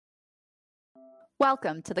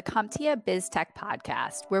Welcome to the CompTIA BizTech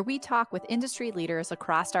Podcast, where we talk with industry leaders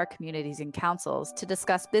across our communities and councils to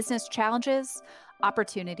discuss business challenges,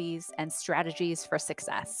 opportunities, and strategies for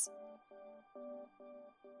success.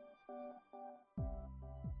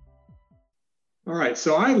 All right,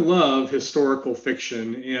 so I love historical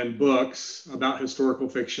fiction and books about historical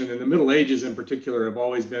fiction, and the Middle Ages in particular have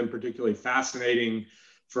always been particularly fascinating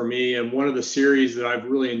for me. And one of the series that I've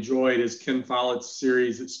really enjoyed is Ken Follett's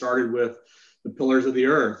series that started with The Pillars of the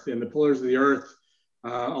Earth. And The Pillars of the Earth,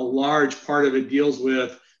 a large part of it deals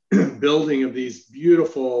with building of these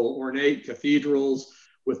beautiful ornate cathedrals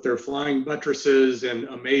with their flying buttresses and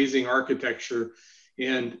amazing architecture,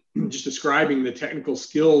 and just describing the technical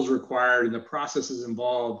skills required and the processes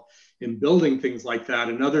involved in building things like that.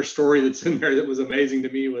 Another story that's in there that was amazing to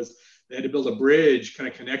me was they had to build a bridge kind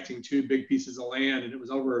of connecting two big pieces of land, and it was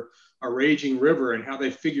over a raging river, and how they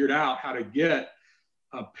figured out how to get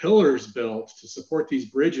pillars built to support these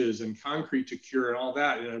bridges and concrete to cure and all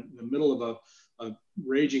that in the middle of a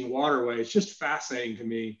raging waterway. It's just fascinating to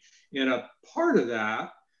me. And a part of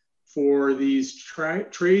that for these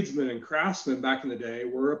tradesmen and craftsmen back in the day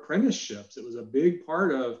were apprenticeships. It was a big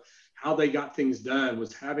part of how they got things done,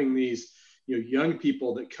 was having these young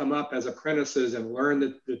people that come up as apprentices and learn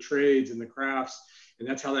the trades and the crafts. And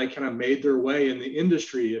that's how they kind of made their way in the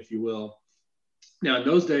industry, if you will. Now, in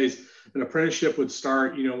those days, an apprenticeship would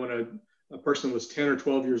start, when a person was 10 or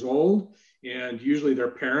 12 years old, and usually their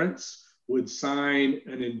parents would sign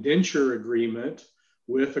an indenture agreement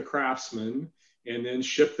with a craftsman and then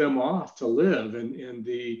ship them off to live. And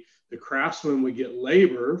the craftsman would get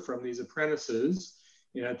labor from these apprentices,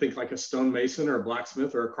 and I think like a stonemason or a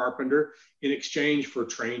blacksmith or a carpenter, in exchange for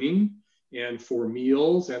training and for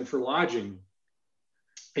meals and for lodging.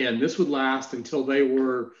 And this would last until they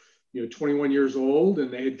were 21 years old,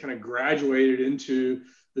 and they had kind of graduated into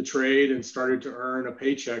the trade and started to earn a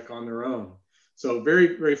paycheck on their own. So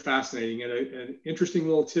very, very fascinating. And an interesting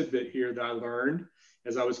little tidbit here that I learned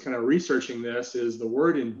as I was kind of researching this is the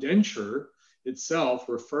word indenture itself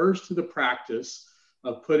refers to the practice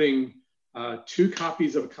of putting two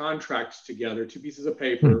copies of a contract together, two pieces of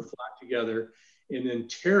paper flat together, and then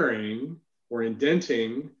tearing or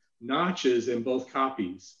indenting notches in both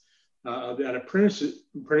copies of that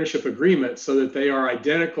apprenticeship agreement so that they are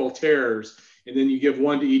identical tears. And then you give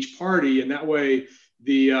one to each party, and that way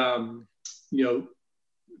the,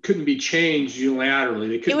 couldn't be changed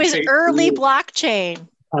unilaterally. It was early blockchain.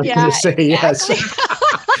 I was going to say, exactly. Yes.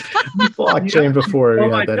 Blockchain before we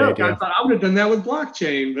had that idea. I thought I would have done that with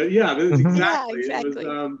blockchain, but yeah, that's exactly. Yeah, exactly. It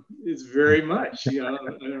was, it's very much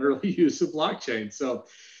an early use of blockchain. So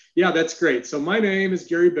yeah, that's great. So my name is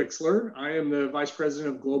Gary Bixler. I am the Vice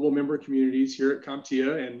President of Global Member Communities here at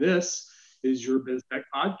CompTIA, and this is your BizTech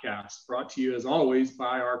Podcast, brought to you as always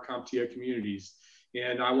by our CompTIA communities.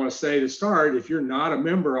 And I want to say to start, if you're not a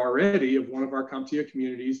member already of one of our CompTIA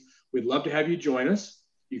communities, we'd love to have you join us.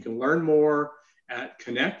 You can learn more at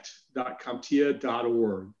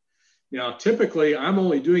connect.comptia.org. Now, typically, I'm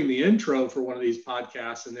only doing the intro for one of these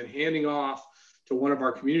podcasts and then handing off to one of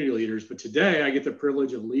our community leaders. But today, I get the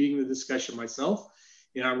privilege of leading the discussion myself,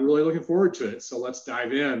 and I'm really looking forward to it. So let's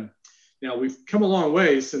dive in. Now, we've come a long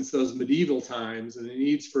way since those medieval times, and the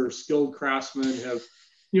needs for skilled craftsmen have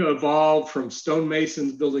evolved from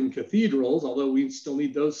stonemasons building cathedrals, although we still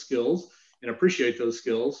need those skills and appreciate those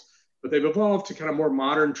skills, but they've evolved to kind of more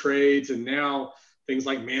modern trades, and now things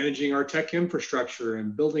like managing our tech infrastructure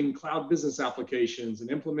and building cloud business applications and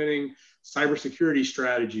implementing cybersecurity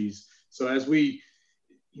strategies. So as we,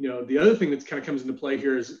 the other thing that kind of comes into play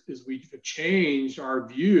here is we've changed our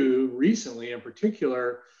view recently in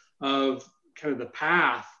particular of kind of the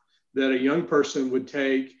path that a young person would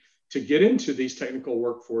take to get into these technical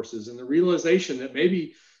workforces, and the realization that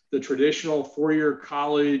maybe the traditional four-year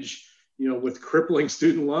college, with crippling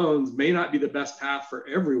student loans may not be the best path for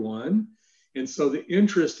everyone. And so the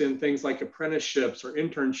interest in things like apprenticeships or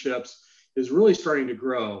internships is really starting to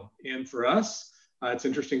grow. And for us, it's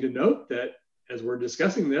interesting to note that as we're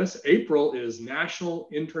discussing this, April is National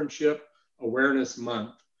Internship Awareness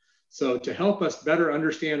Month. So to help us better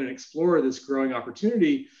understand and explore this growing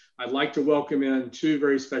opportunity, I'd like to welcome in two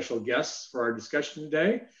very special guests for our discussion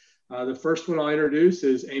today. The first one I'll introduce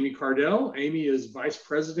is Amy Cardell. Amy is Vice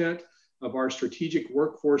President of our Strategic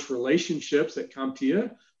Workforce Relationships at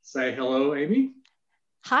CompTIA. Say hello, Amy.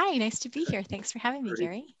 Hi, nice to be here. Thanks for having me,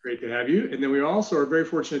 Gary. Great to have you. And then we also are very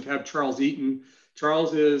fortunate to have Charles Eaton.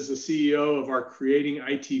 Charles is the CEO of our Creating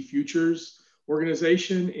IT Futures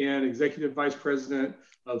organization and Executive Vice President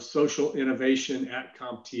of Social Innovation at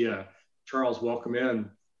CompTIA. Charles, welcome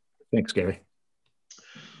in. Thanks, Gary.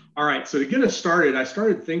 All right, so to get us started, I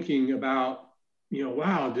started thinking about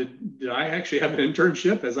wow, did I actually have an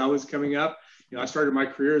internship as I was coming up? I started my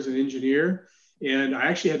career as an engineer, and I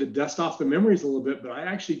actually had to dust off the memories a little bit, but I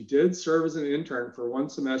actually did serve as an intern for one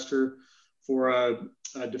semester for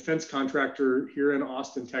a defense contractor here in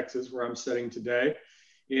Austin, Texas, where I'm sitting today.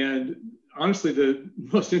 And honestly, the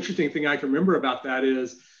most interesting thing I can remember about that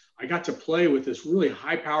is I got to play with this really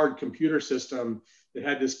high-powered computer system that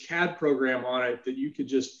had this CAD program on it that you could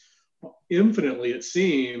just infinitely, it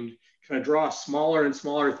seemed, kind of draw smaller and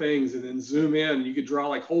smaller things and then zoom in. You could draw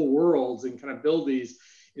like whole worlds and kind of build these.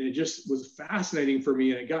 And it just was fascinating for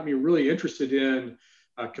me. And it got me really interested in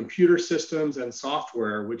computer systems and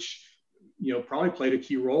software, which, probably played a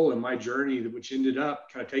key role in my journey, which ended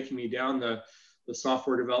up kind of taking me down the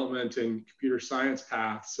software development and computer science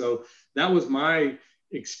path. So that was my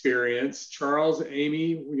experience. Charles,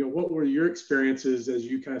 Amy, what were your experiences as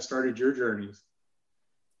you kind of started your journeys?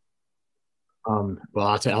 Well,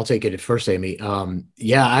 I'll take it at first, Amy.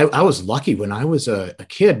 I was lucky when I was a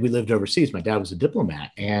kid. We lived overseas. My dad was a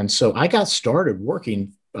diplomat. And so I got started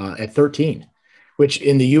working at 13, which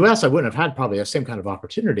in the US, I wouldn't have had probably the same kind of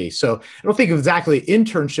opportunity. So I don't think of exactly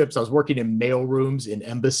internships. I was working in mail rooms in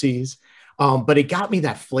embassies, but it got me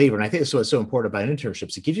that flavor. And I think that's what's so important about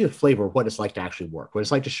internships. It gives you the flavor of what it's like to actually work, what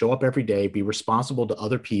it's like to show up every day, be responsible to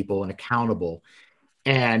other people and accountable.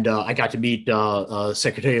 And I got to meet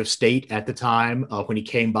Secretary of State at the time when he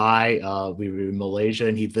came by. We were in Malaysia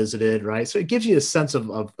and he visited, right? So it gives you a sense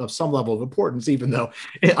of some level of importance, even though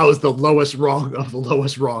I was the lowest rung of the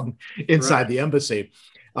lowest rung inside the embassy.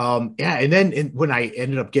 And then when I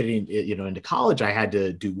ended up getting, into college, I had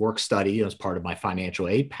to do work study as part of my financial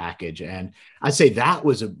aid package. And I'd say that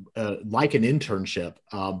was like an internship,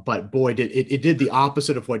 but boy, it did the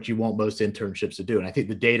opposite of what you want most internships to do. And I think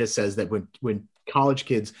the data says that when college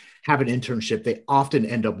kids have an internship, they often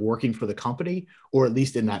end up working for the company, or at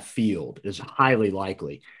least in that field is highly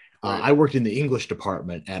likely. I worked in the English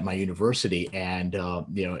department at my university and,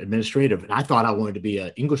 administrative. And I thought I wanted to be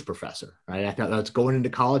an English professor, right? I thought that's going into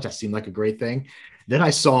college. That seemed like a great thing. Then I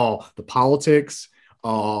saw the politics,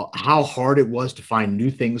 how hard it was to find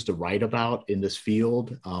new things to write about in this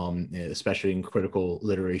field, especially in critical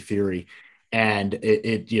literary theory. And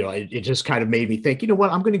it just kind of made me think, I'm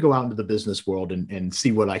going to go out into the business world and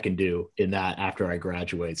see what I can do in that after I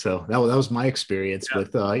graduate. So that was my experience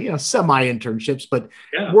with, semi internships, but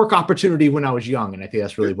work opportunity when I was young. And I think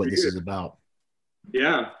that's really what this is about.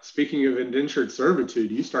 Yeah. Speaking of indentured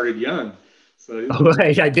servitude, you started young. So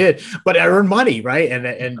I did, but I earned money, right? And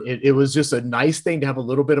it was just a nice thing to have a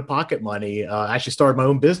little bit of pocket money. I actually started my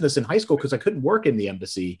own business in high school because I couldn't work in the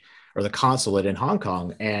embassy or the consulate in Hong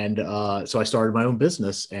Kong. And so I started my own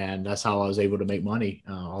business, and that's how I was able to make money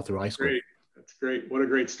all through high school. Great. That's great. What a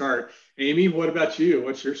great start. Amy, what about you?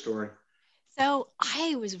 What's your story? So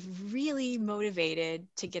I was really motivated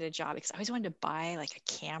to get a job because I always wanted to buy like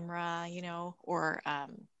a camera, or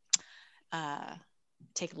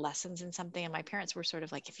take lessons in something. And my parents were sort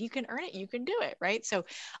of like, if you can earn it, you can do it. Right. So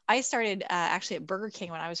I started actually at Burger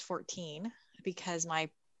King when I was 14 because my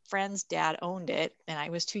friend's dad owned it and I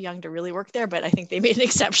was too young to really work there, but I think they made an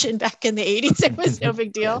exception back in the 80s. It was no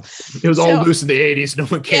big deal. It was all loose in the 80s. No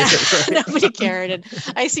one cared. Yeah, nobody cared. And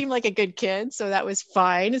I seemed like a good kid. So that was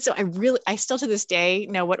fine. And so I still to this day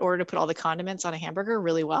know what order to put all the condiments on a hamburger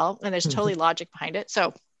really well. And there's totally logic behind it.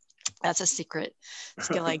 So that's a secret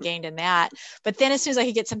skill I gained in that. But then as soon as I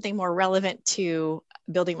could get something more relevant to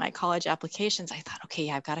building my college applications, I thought, okay,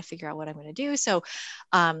 I've got to figure out what I'm going to do. So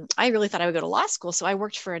I really thought I would go to law school. So I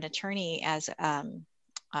worked for an attorney as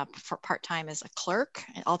for part-time as a clerk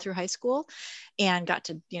all through high school, and got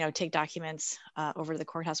to, take documents over to the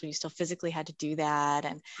courthouse when you still physically had to do that,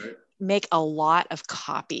 and make a lot of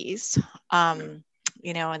copies.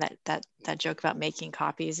 And that joke about making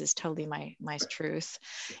copies is totally my truth.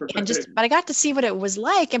 And but I got to see what it was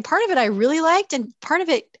like. And part of it I really liked, and part of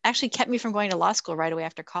it actually kept me from going to law school right away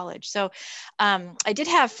after college. So I did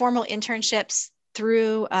have formal internships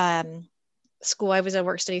through school. I was a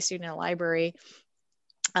work study student in a library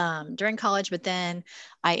during college, but then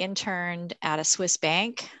I interned at a Swiss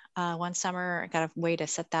bank one summer. I got a way to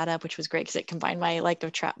set that up, which was great because it combined my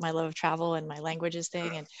love of travel and my languages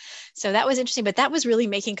thing. And so that was interesting, but that was really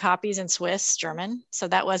making copies in Swiss German. So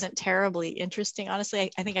that wasn't terribly interesting.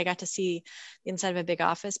 Honestly, I think I got to see the inside of a big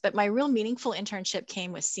office, but my real meaningful internship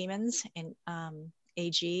came with Siemens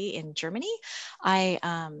AG in Germany, I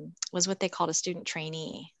was what they called a student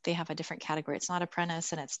trainee. They have a different category. It's not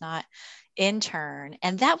apprentice and it's not intern.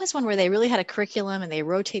 And that was one where they really had a curriculum and they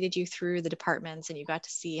rotated you through the departments and you got to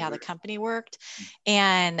see how the company worked.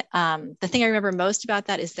 And the thing I remember most about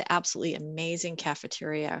that is the absolutely amazing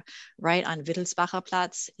cafeteria right on Wittelsbacher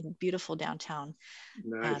Platz in beautiful downtown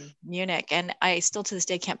Munich. And I still to this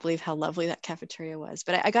day can't believe how lovely that cafeteria was.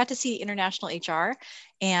 But I got to see international HR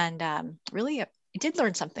and really I did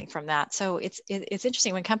learn something from that. So it's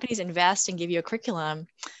interesting when companies invest and give you a curriculum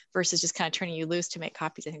versus just kind of turning you loose to make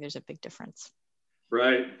copies. I think there's a big difference.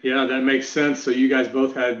 Right. Yeah, that makes sense. So you guys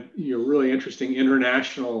both had really interesting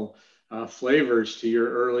international flavors to your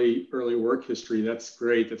early work history. That's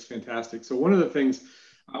great. That's fantastic. So one of the things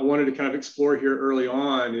I wanted to kind of explore here early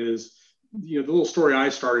on is, the little story I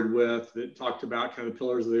started with that talked about kind of the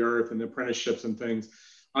pillars of the earth and the apprenticeships and things.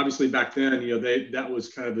 Obviously back then, that was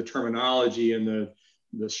kind of the terminology and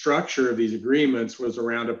the structure of these agreements was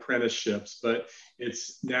around apprenticeships, but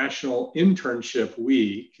it's National Internship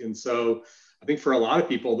Week. And so I think for a lot of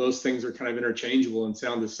people, those things are kind of interchangeable and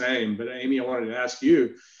sound the same. But Amy, I wanted to ask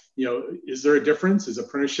you, is there a difference? Is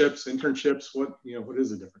apprenticeships, internships, what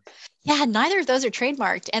is the difference? Yeah, neither of those are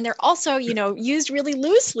trademarked, and they're also, used really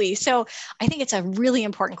loosely. So I think it's a really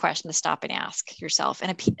important question to stop and ask yourself.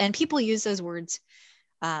 And people use those words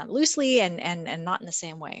loosely and not in the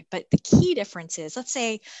same way. But the key difference is, let's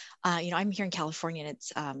say, I'm here in California and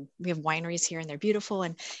it's, we have wineries here and they're beautiful.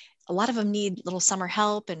 And a lot of them need little summer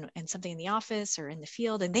help and something in the office or in the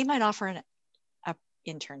field. And they might offer an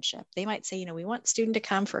internship. They might say, we want a student to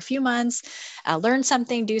come for a few months, learn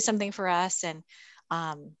something, do something for us. And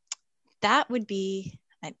that would be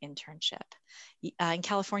an internship. In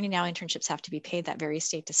California now, internships have to be paid. That varies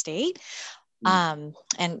state to state. And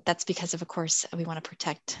that's because of course, we want to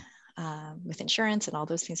protect with insurance and all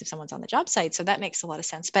those things if someone's on the job site. So that makes a lot of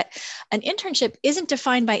sense. But an internship isn't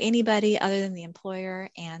defined by anybody other than the employer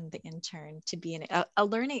and the intern to be a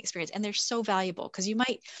learning experience. And they're so valuable because you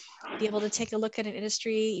might be able to take a look at an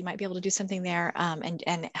industry. You might be able to do something there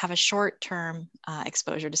and have a short-term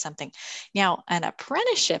exposure to something. Now, an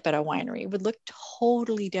apprenticeship at a winery would look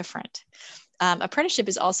totally different. Apprenticeship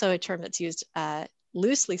is also a term that's used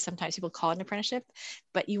loosely. Sometimes people call it an apprenticeship,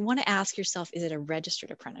 but you want to ask yourself, is it a registered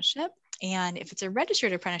apprenticeship? And if it's a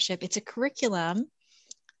registered apprenticeship, it's a curriculum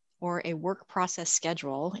or a work process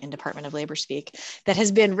schedule in Department of Labor speak that has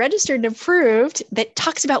been registered and approved that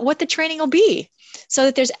talks about what the training will be, so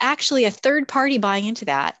that there's actually a third party buying into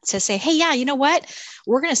that to say, hey, yeah, you know what?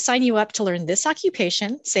 We're going to sign you up to learn this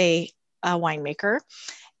occupation, say a winemaker.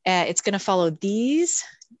 It's going to follow these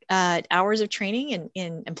hours of training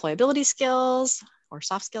in employability skills or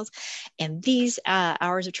soft skills, and these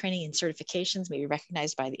hours of training and certifications may be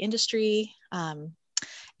recognized by the industry. And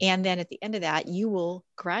then at the end of that, you will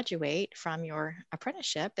graduate from your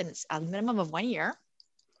apprenticeship, and it's a minimum of 1 year.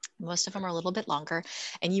 Most of them are a little bit longer,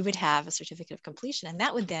 and you would have a certificate of completion. And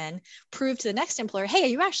that would then prove to the next employer, hey,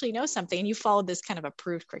 you actually know something, and you followed this kind of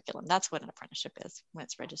approved curriculum. That's what an apprenticeship is when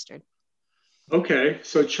it's registered. Okay,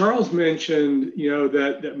 so Charles mentioned,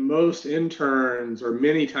 that most interns, or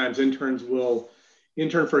many times interns, will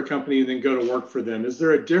intern for a company and then go to work for them. Is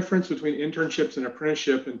there a difference between internships and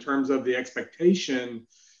apprenticeship in terms of the expectation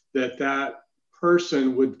that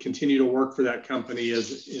person would continue to work for that company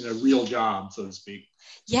as in a real job, so to speak?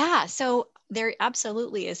 Yeah, so there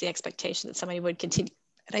absolutely is the expectation that somebody would continue.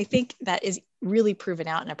 And I think that is really proven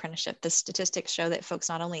out in apprenticeship. The statistics show that folks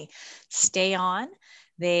not only stay on,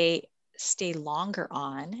 they stay longer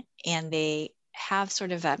on, and they have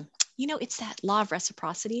sort of it's that law of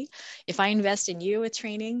reciprocity. If I invest in you with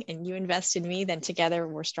training and you invest in me, then together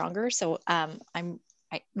we're stronger. So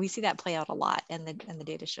we see that play out a lot, and the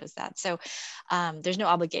data shows that. So there's no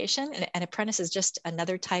obligation. An apprentice is just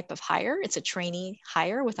another type of hire. It's a trainee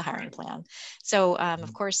hire with a hiring plan. So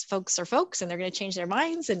of course, folks are folks, and they're going to change their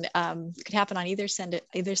minds, and it could happen on either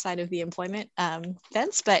side of the employment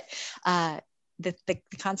fence. But the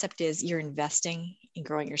concept is you're investing in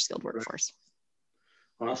growing your skilled workforce.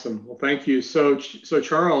 Awesome. Well, thank you. So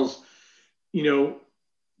Charles,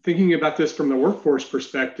 thinking about this from the workforce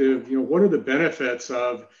perspective, what are the benefits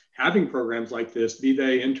of having programs like this, be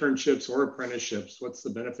they internships or apprenticeships? What's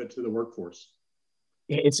the benefit to the workforce?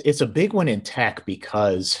 It's a big one in tech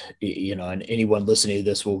because, and anyone listening to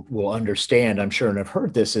this will understand, I'm sure, and have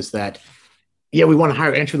heard this, is that, we want to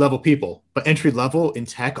hire entry-level people, but entry-level in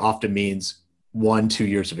tech often means 1-2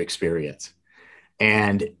 years of experience.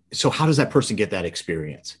 And so how does that person get that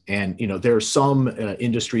experience? And, there are some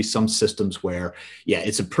industries, some systems where,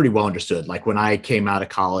 it's a pretty well understood. Like when I came out of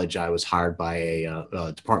college, I was hired by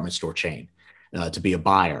a department store chain to be a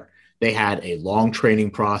buyer. They had a long training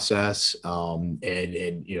process, and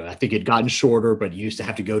I think it had gotten shorter, but you used to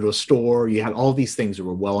have to go to a store. You had all these things that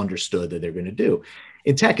were well understood that they're going to do.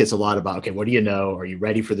 In tech, it's a lot about, okay, what do you know? Are you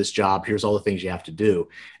ready for this job? Here's all the things you have to do.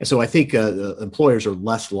 And so I think the employers are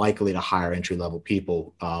less likely to hire entry-level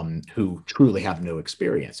people who truly have no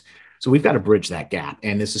experience. So we've got to bridge that gap.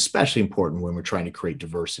 And it's especially important when we're trying to create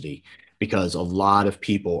diversity, because a lot of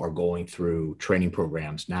people are going through training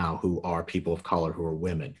programs now who are people of color, who are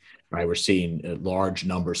women, right? We're seeing large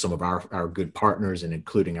numbers, some of our good partners, and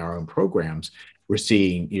including our own programs, we're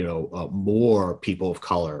seeing, more people of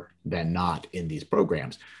color than not in these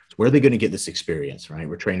programs. So where are they going to get this experience, right?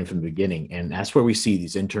 We're training from the beginning. And that's where we see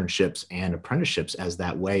these internships and apprenticeships as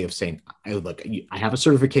that way of saying, hey, look, I have a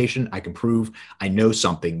certification. I can prove I know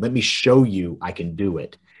something. Let me show you I can do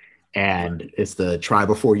it. And it's the try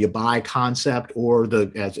before you buy concept, or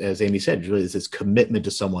as Amy said, really is this commitment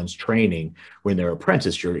to someone's training. When they're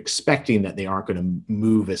apprentice, you're expecting that they aren't going to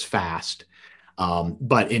move as fast.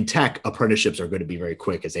 But in tech, apprenticeships are going to be very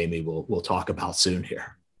quick, as Amy will talk about soon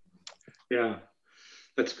here. Yeah,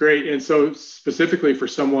 that's great. And so specifically for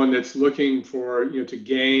someone that's looking for, to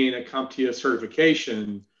gain a CompTIA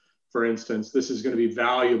certification, for instance, this is going to be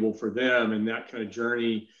valuable for them in that kind of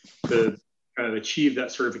journey to kind of achieve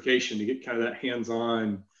that certification, to get kind of that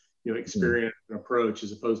hands-on, experience and approach,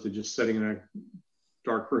 as opposed to just sitting in a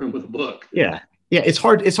dark room with a book. Yeah. It's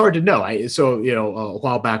hard to know. A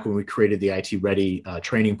while back when we created the IT Ready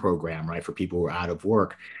training program, right, for people who are out of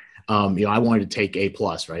work, I wanted to take A+,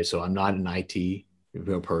 right? So I'm not an IT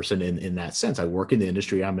person in that sense. I work in the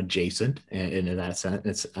industry. I'm adjacent in that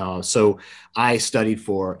sense. So I studied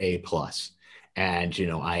for A+. And,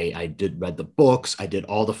 I read the books, I did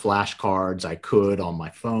all the flashcards I could on my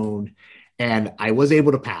phone, and I was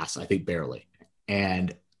able to pass, I think barely.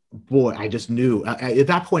 And boy, I just knew at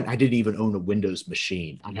that point, I didn't even own a Windows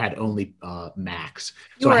machine. I had only Macs.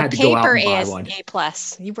 So I had to go out and buy one. A+.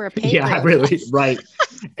 You were a paper. Yeah, really, right.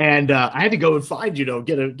 And I had to go and find, get a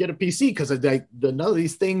PC, because none of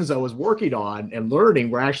these things I was working on and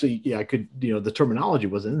learning were actually, I could, the terminology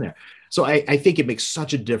wasn't in there. So I think it makes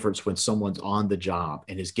such a difference when someone's on the job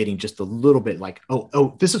and is getting just a little bit like,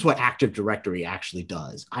 oh, this is what Active Directory actually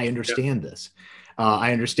does. I understand this.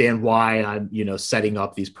 I understand why I'm, setting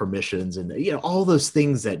up these permissions and, all those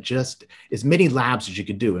things, that just as many labs as you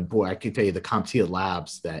could do. And boy, I can tell you the CompTIA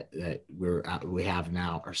labs that we have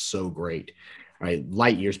now are so great, right?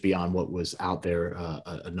 Light years beyond what was out there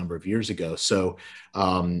a number of years ago. So,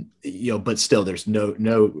 but still there's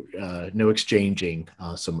no exchanging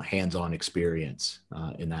some hands-on experience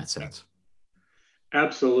in that sense.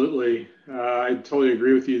 Absolutely. I totally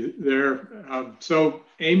agree with you there. So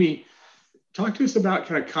Amy, talk to us about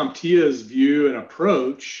kind of CompTIA's view and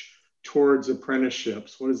approach towards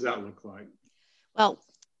apprenticeships. What does that look like? Well,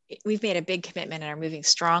 we've made a big commitment and are moving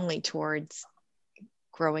strongly towards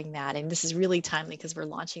growing that. And this is really timely because we're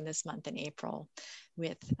launching this month in April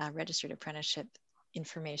with registered apprenticeship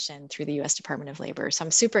information through the U.S. Department of Labor. So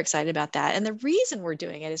I'm super excited about that. And the reason we're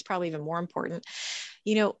doing it is probably even more important.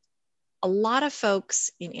 A lot of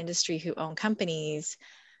folks in industry who own companies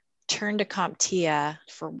turn to CompTIA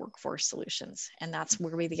for workforce solutions. And that's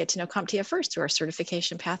where we get to know CompTIA first, through our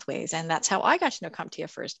certification pathways. And that's how I got to know CompTIA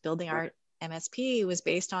first. Building our MSP was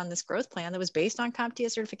based on this growth plan that was based on CompTIA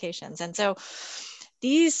certifications. And so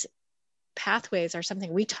these pathways are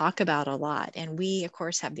something we talk about a lot. And we, of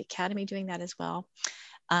course, have the Academy doing that as well.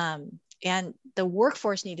 And the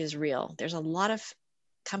workforce need is real. There's a lot of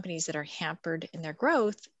companies that are hampered in their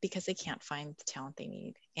growth because they can't find the talent they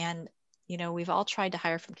need. And we've all tried to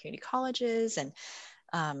hire from community colleges, and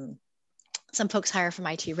some folks hire from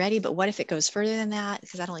IT Ready, but what if it goes further than that?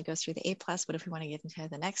 Because that only goes through the A+. What if we want to get into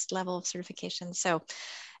the next level of certification? So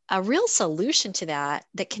a real solution to that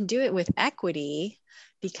can do it with equity,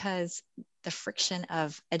 because the friction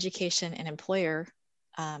of education and employer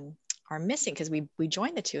are missing, because we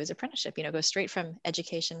join the two as apprenticeship, go straight from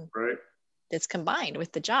education. Right. That's combined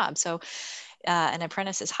with the job. So an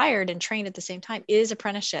apprentice is hired and trained at the same time is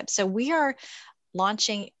apprenticeship. So we are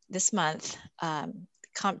launching this month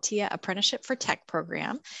CompTIA Apprenticeship for Tech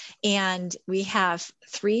program. And we have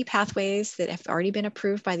 3 pathways that have already been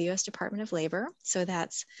approved by the U.S. Department of Labor. So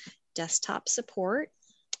that's desktop support,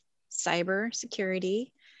 cyber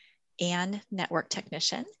security, and network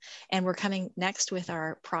technician. And we're coming next with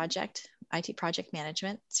our project IT project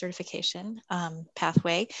management certification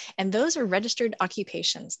pathway. And those are registered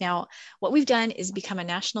occupations. Now, what we've done is become a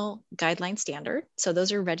national guideline standard. So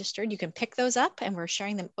those are registered. You can pick those up, and we're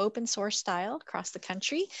sharing them open source style across the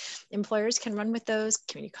country. Employers can run with those,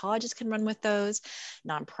 community colleges can run with those,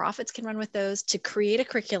 nonprofits can run with those to create a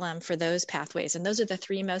curriculum for those pathways. And those are the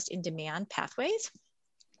 3 most in demand pathways.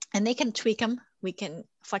 And they can tweak them. We can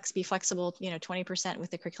be flexible, 20%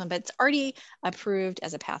 with the curriculum, but it's already approved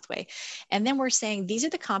as a pathway. And then we're saying, these are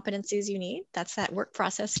the competencies you need. That's that work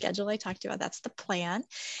process schedule I talked about. That's the plan.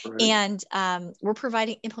 Right. And we're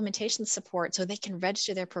providing implementation support so they can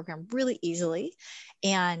register their program really easily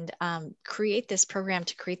and create this program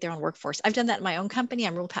to create their own workforce. I've done that in my own company.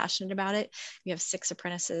 I'm real passionate about it. We have 6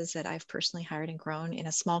 apprentices that I've personally hired and grown in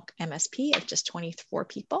a small MSP of just 24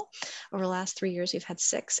 people. Over the last 3 years, we've had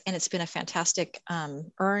 6, and it's been a fantastic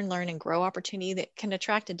earn, learn, and grow opportunity that can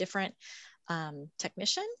attract a different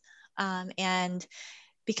technician. And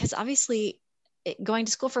because obviously going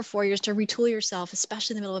to school for 4 years to retool yourself,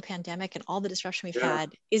 especially in the middle of a pandemic and all the disruption we've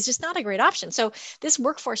had, is just not a great option. So this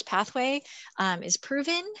workforce pathway is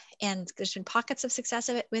proven, and there's been pockets of success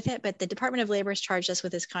with it, but the Department of Labor has charged us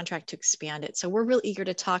with this contract to expand it. So we're real eager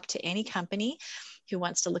to talk to any company who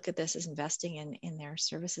wants to look at this as investing in their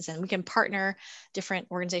services. And we can partner different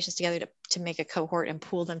organizations together to make a cohort and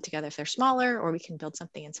pool them together if they're smaller, or we can build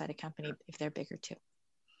something inside a company if they're bigger too.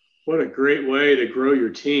 What a great way to grow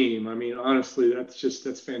your team. I mean, honestly,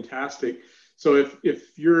 that's fantastic. So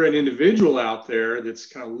if you're an individual out there that's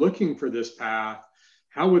kind of looking for this path,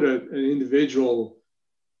 how would an individual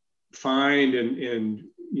find and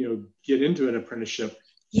get into an apprenticeship?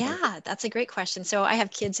 Yeah, that's a great question. So I have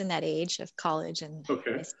kids in that age of college and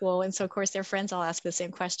high school. And so of course their friends all ask the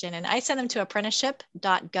same question. And I send them to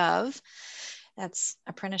apprenticeship.gov. That's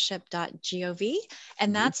apprenticeship.gov.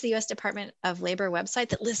 And that's the U.S. Department of Labor website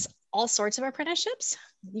that lists all sorts of apprenticeships.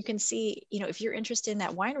 You can see, if you're interested in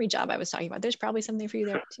that winery job I was talking about, there's probably something for you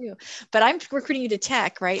there too. But I'm recruiting you to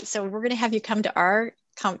tech, right? So we're going to have you come to our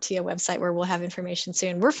CompTIA website where we'll have information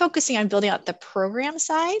soon. We're focusing on building out the program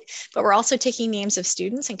side, but we're also taking names of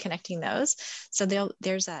students and connecting those. So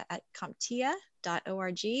there's at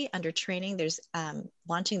CompTIA.org under training, there's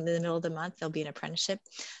launching in the middle of the month, there'll be an apprenticeship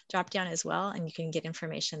drop down as well. And you can get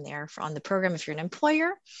information there on the program if you're an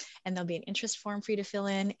employer, and there'll be an interest form for you to fill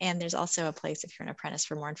in. And there's also a place if you're an apprentice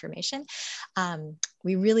for more information.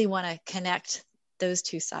 We really want to connect those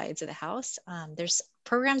 2 sides of the house. There's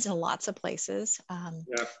programs in lots of places. And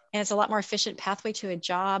it's a lot more efficient pathway to a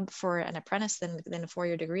job for an apprentice than a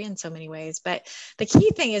 4-year degree in so many ways. But the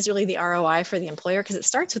key thing is really the ROI for the employer, because it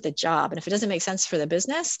starts with the job. And if it doesn't make sense for the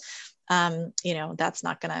business, that's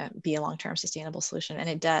not going to be a long-term sustainable solution. And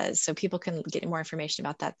it does. So people can get more information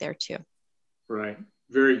about that there too. Right.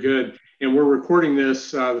 Very good. And we're recording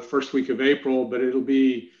this the first week of April, but it'll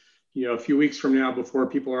be a few weeks from now before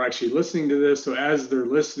people are actually listening to this. So as they're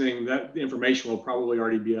listening, that information will probably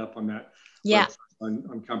already be up on that website,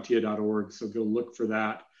 on CompTIA.org. So go look for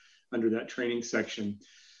that under that training section.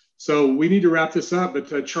 So we need to wrap this up,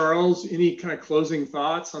 but Charles, any kind of closing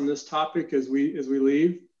thoughts on this topic as we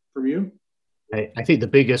leave from you? I think the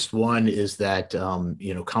biggest one is that,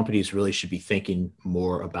 companies really should be thinking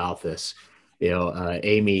more about this.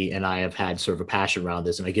 Amy and I have had sort of a passion around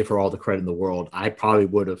this, and I give her all the credit in the world. I probably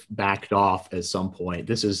would have backed off at some point.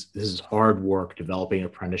 This is hard work, developing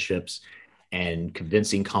apprenticeships and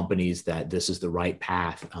convincing companies that this is the right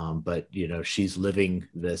path. But she's living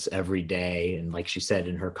this every day. And like she said,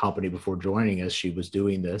 in her company before joining us, she was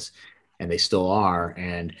doing this, and they still are.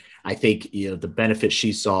 And I think, the benefits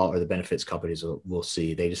she saw or the benefits companies will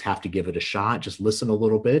see. They just have to give it a shot. Just listen a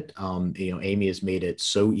little bit. Amy has made it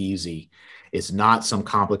so easy. It's not some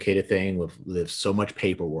complicated thing with so much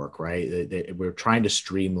paperwork, right? We're trying to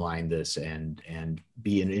streamline this and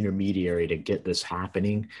be an intermediary to get this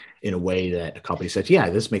happening in a way that a company says, yeah,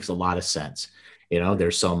 this makes a lot of sense.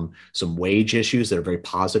 There's some wage issues that are very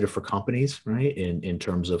positive for companies, right? In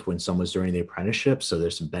terms of when someone's during the apprenticeship. So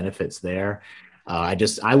there's some benefits there.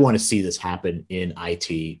 I want to see this happen in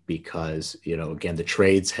IT because, again, the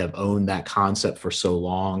trades have owned that concept for so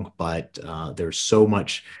long, but there's so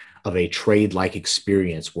much of a trade-like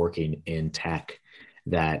experience working in tech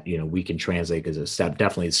that, we can translate as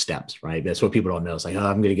definitely steps, right? That's what people don't know. It's like,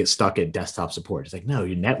 I'm going to get stuck at desktop support. It's like, no,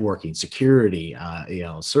 you're networking, security,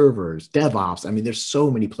 servers, DevOps. I mean, there's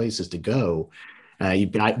so many places to go.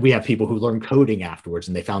 We have people who learn coding afterwards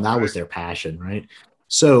and they found that was their passion, right?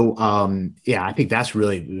 So, I think that's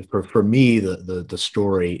really, for me, the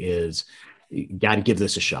story is, you got to give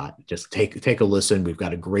this a shot. Just take a listen. We've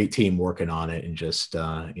got a great team working on it, and just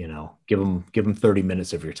give them 30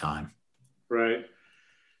 minutes of your time. Right.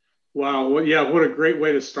 Wow. Well, yeah, what a great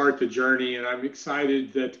way to start the journey. And I'm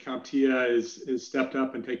excited that CompTIA is stepped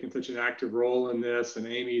up and taken such an active role in this. And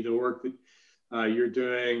Amy, the work that you're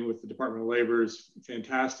doing with the Department of Labor is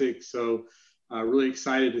fantastic. So really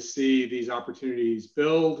excited to see these opportunities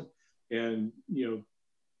build and,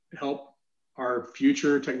 help our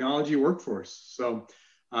future technology workforce. So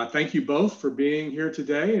thank you both for being here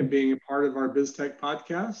today and being a part of our BizTech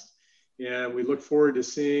podcast. And we look forward to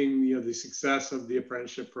seeing the success of the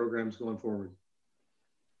apprenticeship programs going forward.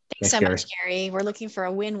 Thanks so much, Gary. We're looking for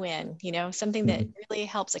a win-win, something that really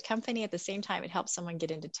helps a company. At the same time, it helps someone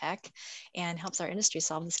get into tech and helps our industry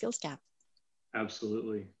solve the skills gap.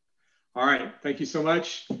 Absolutely. All right. Thank you so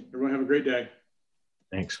much. Everyone have a great day.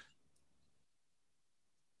 Thanks.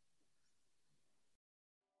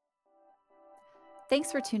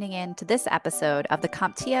 Thanks for tuning in to this episode of the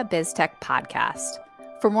CompTIA BizTech podcast.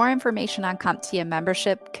 For more information on CompTIA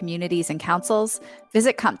membership, communities, and councils,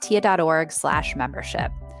 visit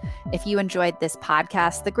CompTIA.org/membership. If you enjoyed this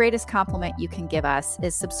podcast, the greatest compliment you can give us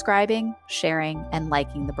is subscribing, sharing, and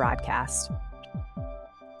liking the broadcast.